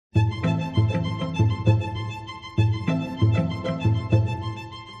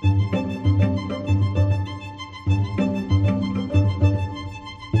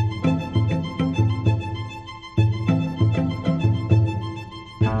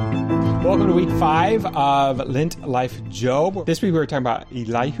Welcome to week 5 of Lent Life Job. This week we were talking about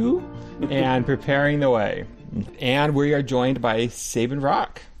Elihu and preparing the way. And we are joined by Sabin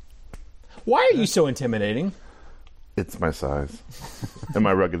Brock. Why are you so intimidating? It's my size. And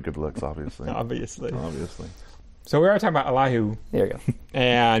my rugged good looks, obviously. Obviously. So we are talking about Elihu. There you go.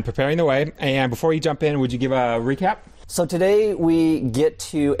 And preparing the way. And before you jump in, would you give a recap? So today we get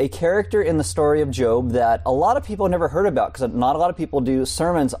to a character in the story of Job that a lot of people never heard about because not a lot of people do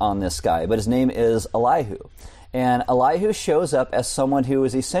sermons on this guy, but his name is Elihu. And Elihu shows up as someone who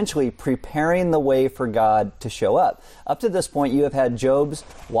is essentially preparing the way for God to show up. Up to this point, you have had Job's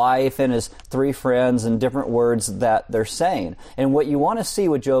wife and his 3 friends and different words that they're saying. And what you want to see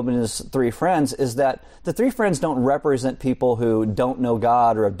with Job and his 3 friends is that the 3 friends don't represent people who don't know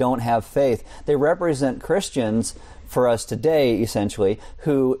God or don't have faith. They represent Christians for us today, essentially,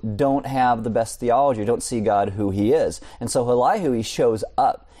 who don't have the best theology, don't see God who He is. And so Elihu, he shows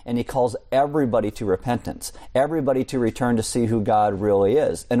up, and he calls everybody to repentance, everybody to return to see who God really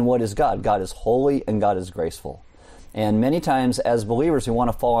is. And what is God? God is holy and God is graceful. And many times as believers, we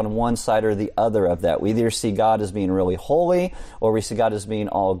want to fall on one side or the other of that. We either see God as being really holy, or we see God as being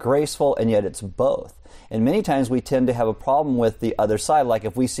all graceful, and yet it's both. And many times we tend to have a problem with the other side. Like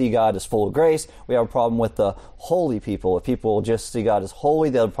if we see God as full of grace, we have a problem with the holy people. If people just see God as holy,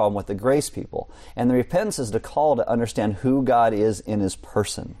 they have a problem with the grace people. And the repentance is the call to understand who God is in His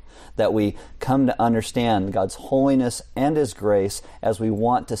person. That we come to understand God's holiness and His grace as we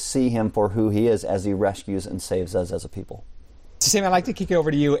want to see Him for who He is as He rescues and saves us as a people. So Sam, I'd like to kick it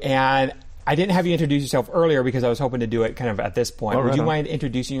over to you. And I didn't have you introduce yourself earlier because I was hoping to do it kind of at this point. Would you mind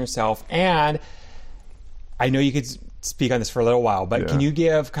introducing yourself? And I know you could speak on this for a little while, but can you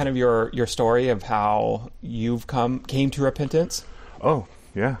give kind of your story of how you've came to repentance? Oh,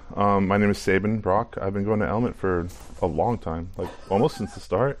 yeah. My name is Sabin Brock. I've been going to Element for a long time, like almost since the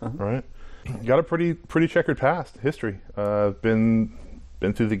start, right? Got a pretty checkered past, history. Been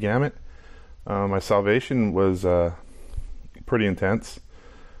through the gamut. My salvation was pretty intense.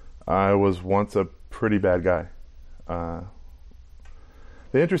 I was once a pretty bad guy.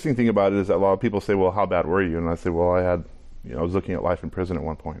 The interesting thing about it is that a lot of people say, well, how bad were you? And I say, well, I was looking at life in prison at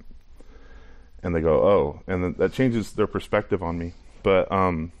one point. And they go, oh. And then that changes their perspective on me. But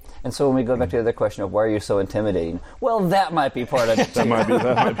and so when we go back to the other question of why are you so intimidating, well, that might be part of it too.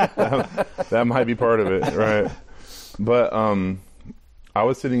 that might be part of it, right? But I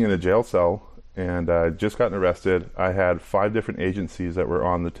was sitting in a jail cell, and I just gotten arrested. I had 5 different agencies that were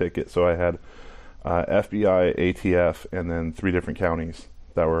on the ticket. So I had FBI, ATF, and then 3 different counties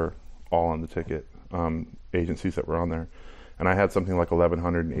that were all on the ticket, agencies that were on there. And I had something like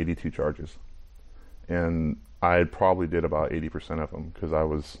 1,182 charges. And I probably did about 80% of them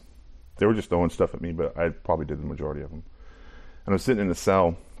because they were just throwing stuff at me, but I probably did the majority of them. And I'm sitting in a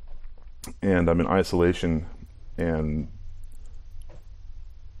cell, and I'm in isolation, and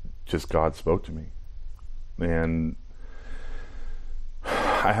just God spoke to me. And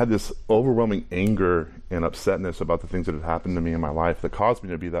I had this overwhelming anger and upsetness about the things that had happened to me in my life that caused me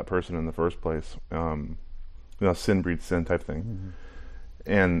to be that person in the first place. Sin breeds sin type thing. Mm-hmm.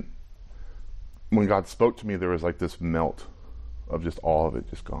 And when God spoke to me, there was like this melt of just all of it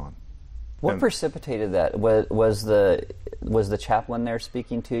just gone. What precipitated that? Was the chaplain there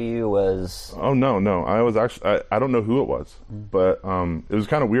speaking to you? Oh, no. I was actually, I don't know who it was, but it was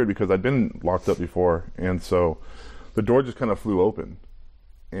kind of weird because I'd been locked up before. And so the door just kind of flew open.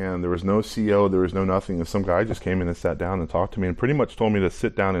 And there was no CO, there was no nothing. And some guy just came in and sat down and talked to me and pretty much told me to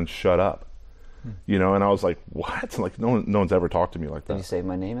sit down and shut up. And I was like, what? Like, no one's ever talked to me like that. Did you say,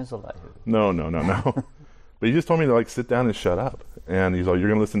 my name is Elihu? No. But he just told me to, sit down and shut up. And he's like, you're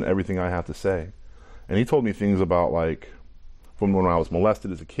going to listen to everything I have to say. And he told me things about, from when I was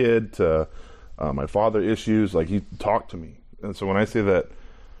molested as a kid to my father issues. Like, he talked to me. And so when I say that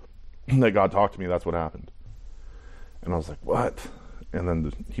God talked to me, that's what happened. And I was like, what? And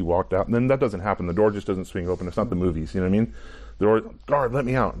then he walked out. And then that doesn't happen. The door just doesn't swing open. It's not the movies, you know what I mean? The door, guard, let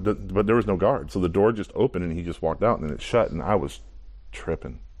me out. But there was no guard. So the door just opened and he just walked out and then it shut and I was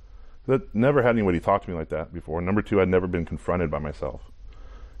tripping. That never had anybody talk to me like that before. Number 2, I'd never been confronted by myself.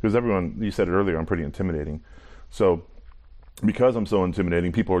 Because everyone, you said it earlier, I'm pretty intimidating. So because I'm so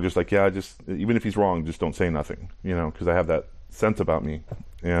intimidating, people are just like, yeah, even if he's wrong, just don't say nothing, because I have that sense about me.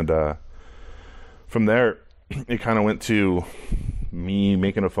 And from there, it kind of went to me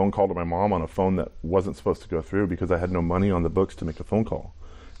making a phone call to my mom on a phone that wasn't supposed to go through because I had no money on the books to make a phone call.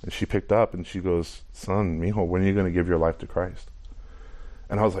 And she picked up and she goes, son, mijo, when are you going to give your life to Christ?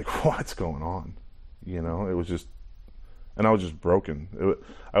 And I was like, what's going on? It was just, And I was just broken.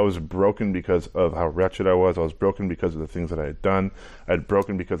 I was broken because of how wretched I was. I was broken because of the things that I had done. I had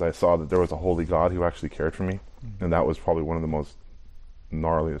broken because I saw that there was a holy God who actually cared for me. And that was probably one of the most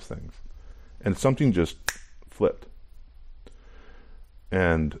gnarliest things. And something just flipped.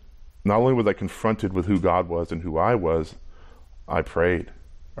 And not only was I confronted with who God was and who I was, I prayed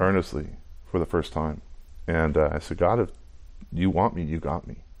earnestly for the first time. And I said, God, if you want me, you got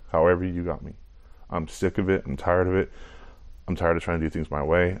me. However you got me. I'm sick of it. I'm tired of it. I'm tired of trying to do things my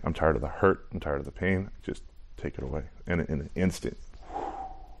way. I'm tired of the hurt. I'm tired of the pain. Just take it away. And in an instant,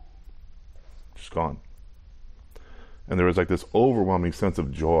 just gone. And there was like this overwhelming sense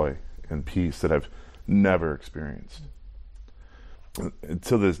of joy and peace that I've never experienced. And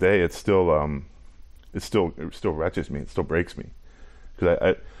to this day, it still wretches me. It still breaks me,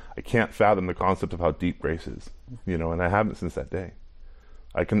 because I can't fathom the concept of how deep grace is, and I haven't since that day.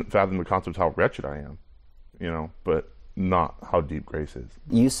 I can fathom the concept of how wretched I am, but not how deep grace is.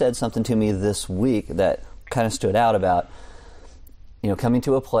 You said something to me this week that kind of stood out about, coming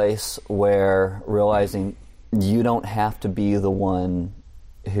to a place where realizing you don't have to be the one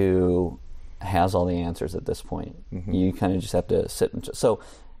who has all the answers at this point. Mm-hmm. You kind of just have to sit and so,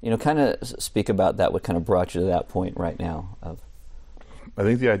 kind of speak about that, what kind of brought you to that point right now. I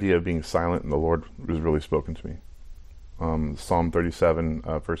think the idea of being silent in the Lord was really spoken to me. Psalm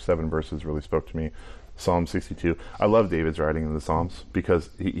 37, first 7 verses really spoke to me. Psalm 62. I love David's writing in the Psalms because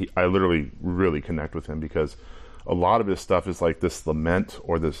I literally really connect with him, because a lot of his stuff is like this lament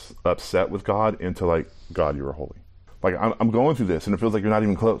or this upset with God into like, God, you are holy. Like I'm going through this and it feels like you're not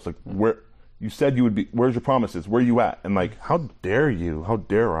even close. Like, where you said you would be, where's your promises? Where are you at? And like, how dare you? How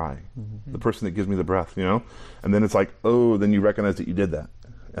dare I? Mm-hmm. The person that gives me the breath, And then it's like, oh, then you recognize that you did that.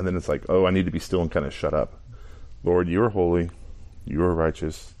 And then it's like, oh, I need to be still and kind of shut up. Lord, you are holy. You are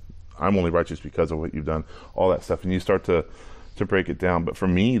righteous. I'm only righteous because of what you've done. All that stuff. And you start to break it down. But for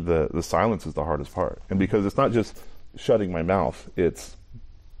me, the silence is the hardest part. And because it's not just shutting my mouth, it's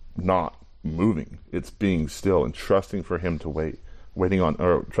not moving. It's being still and trusting for him to waiting on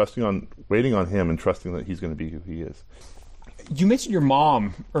him and trusting that he's going to be who he is. You mentioned your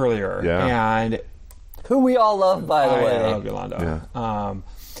mom earlier, and who we all love, by the way. I love Yolanda. Yeah.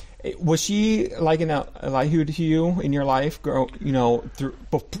 Was she like an Elihu to you in your life?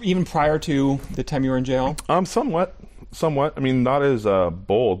 Even prior to the time you were in jail. Somewhat. I mean, not as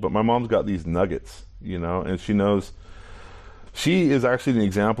bold, but my mom's got these nuggets, and she knows. She is actually an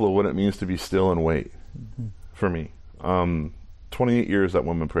example of what it means to be still and wait. Mm-hmm. For me. 28 years that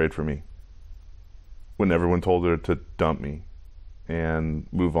woman prayed for me when everyone told her to dump me and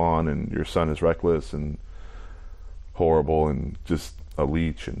move on, and your son is reckless and horrible and just a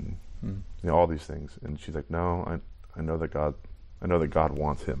leech and all these things. And she's like, no, I know that God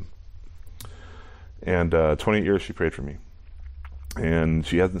wants him. And 28 years she prayed for me, and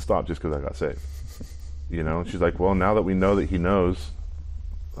she hasn't stopped just because I got saved. She's like, well, now that we know that he knows,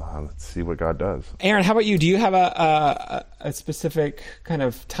 let's see what God does. Aaron, how about you? Do you have a specific kind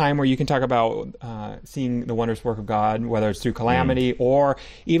of time where you can talk about seeing the wondrous work of God, whether it's through calamity or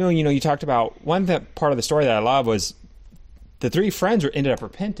even, you talked about part of the story that I love was the 3 friends ended up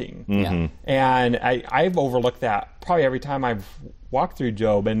repenting. Mm-hmm. And I've overlooked that probably every time I've walked through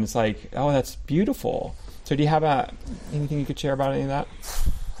Job, and it's like, oh, that's beautiful. So do you have anything you could share about any of that?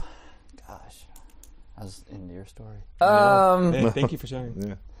 Gosh, I was into your story. Thank you for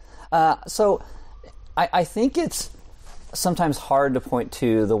sharing. Yeah. So I think it's sometimes hard to point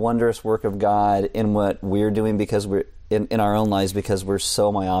to the wondrous work of God in what we're doing because we're in our own lives, because we're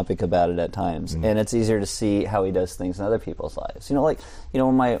so myopic about it at times. Mm-hmm. And it's easier to see how he does things in other people's lives.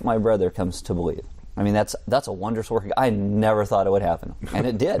 When my brother comes to believe. I mean, that's a wondrous work. I never thought it would happen. And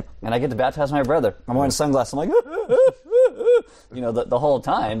it did. And I get to baptize my brother. I'm wearing sunglasses. I'm like, the whole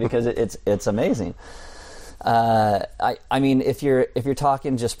time, because it's amazing. I mean, if you're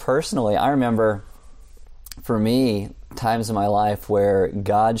talking just personally, I remember for me times in my life where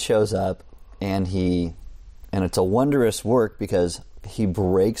God shows up and it's a wondrous work because he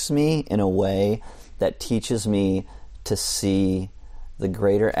breaks me in a way that teaches me to see the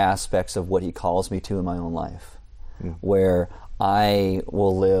greater aspects of what he calls me to in my own life, where I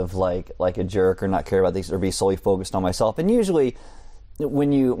will live like a jerk or not care about these or be solely focused on myself. And usually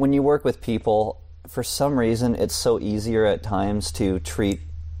when you work with people, for some reason, it's so easier at times to treat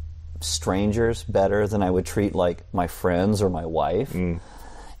strangers better than I would treat like my friends or my wife.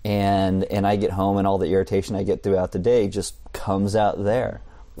 And I get home and all the irritation I get throughout the day just comes out there.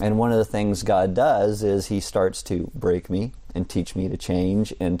 And one of the things God does is he starts to break me and teach me to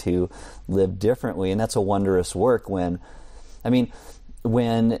change and to live differently. And that's a wondrous work when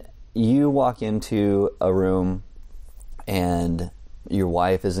you walk into a room and your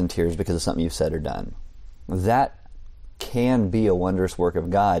wife is in tears because of something you've said or done. That can be a wondrous work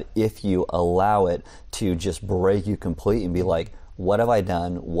of God if you allow it to just break you completely and be like, what have I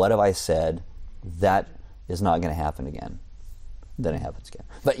done? What have I said? That is not going to happen again. Then it happens again.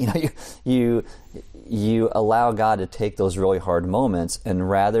 But you allow God to take those really hard moments, and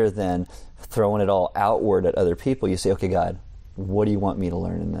rather than throwing it all outward at other people, you say, okay, God, what do you want me to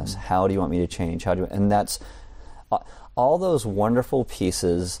learn in this? How do you want me to change? And that's all those wonderful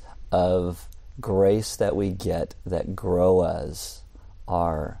pieces of grace that we get that grow us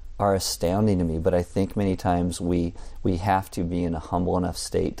are astounding to me. But I think many times we have to be in a humble enough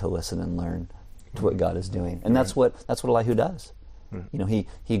state to listen and learn to what God is doing. And that's what Elihu does.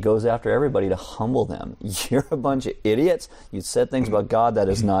 He goes after everybody to humble them. You're a bunch of idiots. You said things about God that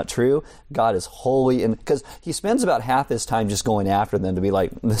is not true. God is holy. And because he spends about half his time just going after them to be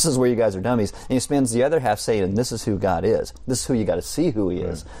like, this is where you guys are dummies. And he spends the other half saying, this is who God is. This is who you got to see who he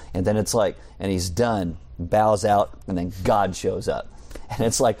is. And then it's like, and he's done, bows out, and then God shows up. And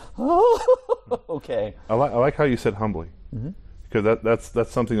it's like, oh, okay. I like how you said humbly. Mm-hmm. Because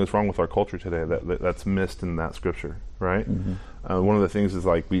that's something that's wrong with our culture today, that's missed in that scripture, right? Mm-hmm. One of the things is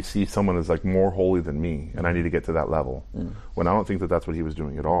like we see someone as like more holy than me, and I need to get to that level. Mm. When I don't think that's what he was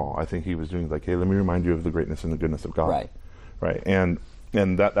doing at all. I think he was doing like, hey, let me remind you of the greatness and the goodness of God. Right. And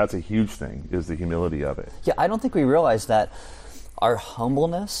that's a huge thing, is the humility of it. Yeah, I don't think we realize that our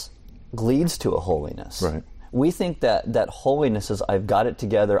humbleness leads to a holiness. Right. We think that holiness is, I've got it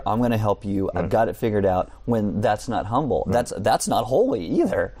together, I'm going to help you, I've got it figured out, when that's not humble. Right. That's not holy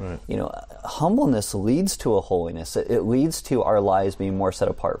either. Right. Humbleness leads to a holiness. It leads to our lives being more set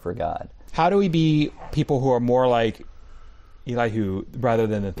apart for God. How do we be people who are more like Elihu rather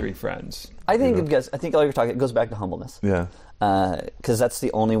than the three friends? I think like you're talking, it goes back to humbleness. Yeah. Because that's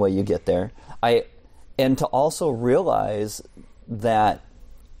the only way you get there. And to also realize that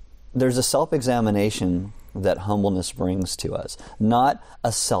there's a self-examination that humbleness brings to us. Not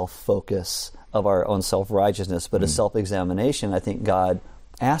a self-focus of our own self-righteousness, but a self-examination I think God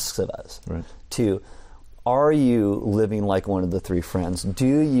asks of us. Right. Are you living like one of the three friends?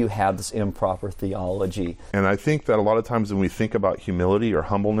 Do you have this improper theology? And I think that a lot of times when we think about humility or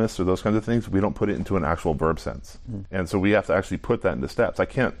humbleness or those kinds of things, we don't put it into an actual verb sense. Mm. And so we have to actually put that into steps. I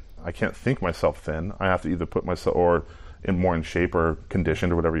can't think myself thin. I have to either put myself, or more in shape or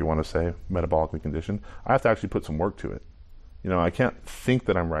conditioned or whatever you want to say, metabolically conditioned. I have to actually put some work to it. I can't think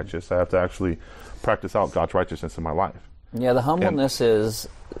that I'm righteous. I have to actually practice out God's righteousness in my life. Yeah, the humbleness is,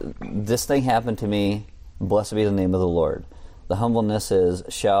 this thing happened to me, blessed be the name of the Lord. The humbleness is,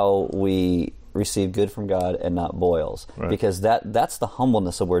 shall we receive good from God and not boils? Right. Because that's the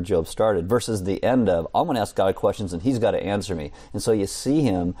humbleness of where Job started, versus the end of, I'm going to ask God questions and he's got to answer me. And so you see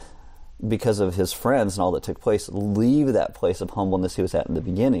him, because of his friends and all that took place, leave that place of humbleness he was at in the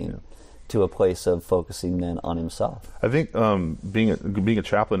beginning to a place of focusing then on himself. I think being a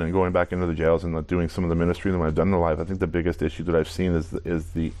chaplain and going back into the jails and doing some of the ministry that I've done in life, I think the biggest issue that I've seen is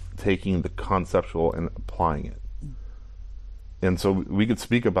the taking the conceptual and applying it. And so we could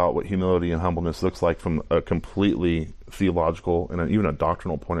speak about what humility and humbleness looks like from a completely theological and even a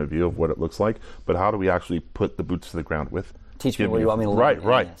doctrinal point of view of what it looks like, but how do we actually put the boots to the ground with? Teach me what you want me to learn.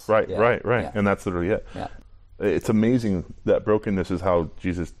 Right. Yeah. And that's literally it. Yeah. It's amazing that brokenness is how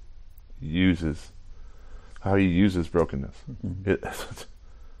Jesus uses brokenness. Mm-hmm.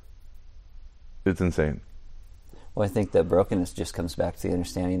 It's insane. Well, I think that brokenness just comes back to the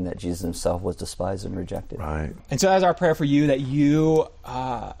understanding that Jesus himself was despised and rejected. Right. And so that's our prayer for you, that you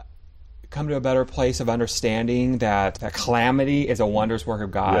come to a better place of understanding that calamity is a wondrous work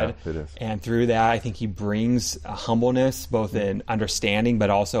of God. Yeah, it is. And through that, I think he brings a humbleness, both in understanding, but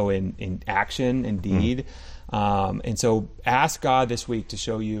also in action and deed. And so ask God this week to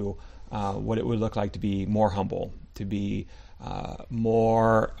show you what it would look like to be more humble, to be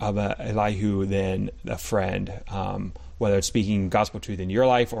more of a Elihu than a friend, whether it's speaking gospel truth in your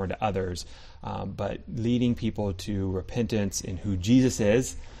life or to others, but leading people to repentance in who Jesus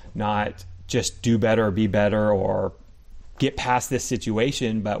is, not just do better or be better or get past this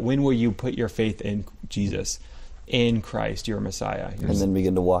situation, but when will you put your faith in Jesus, in Christ, your Messiah? And then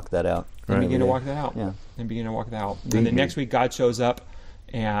begin to walk that out. And begin to walk that out. Yeah. And begin to walk that out. And then next week, God shows up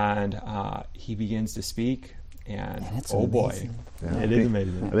and he begins to speak. And it's oh amazing. Boy, yeah, it is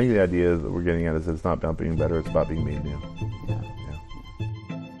amazing. I think the idea that we're getting at is it's not about being better, it's about being made new. Yeah.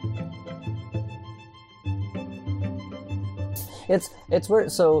 It's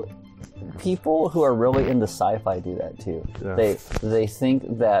weird. So people who are really into sci-fi do that too. Yeah. They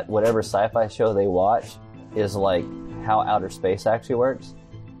think that whatever sci-fi show they watch is like how outer space actually works.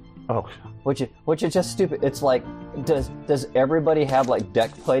 Oh. Which is just stupid. It's like, does everybody have like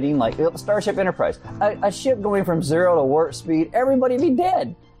deck plating? Like Starship Enterprise, a ship going from 0 to warp speed, everybody be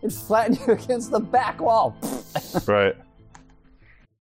dead. It'd flatten you against the back wall. Right.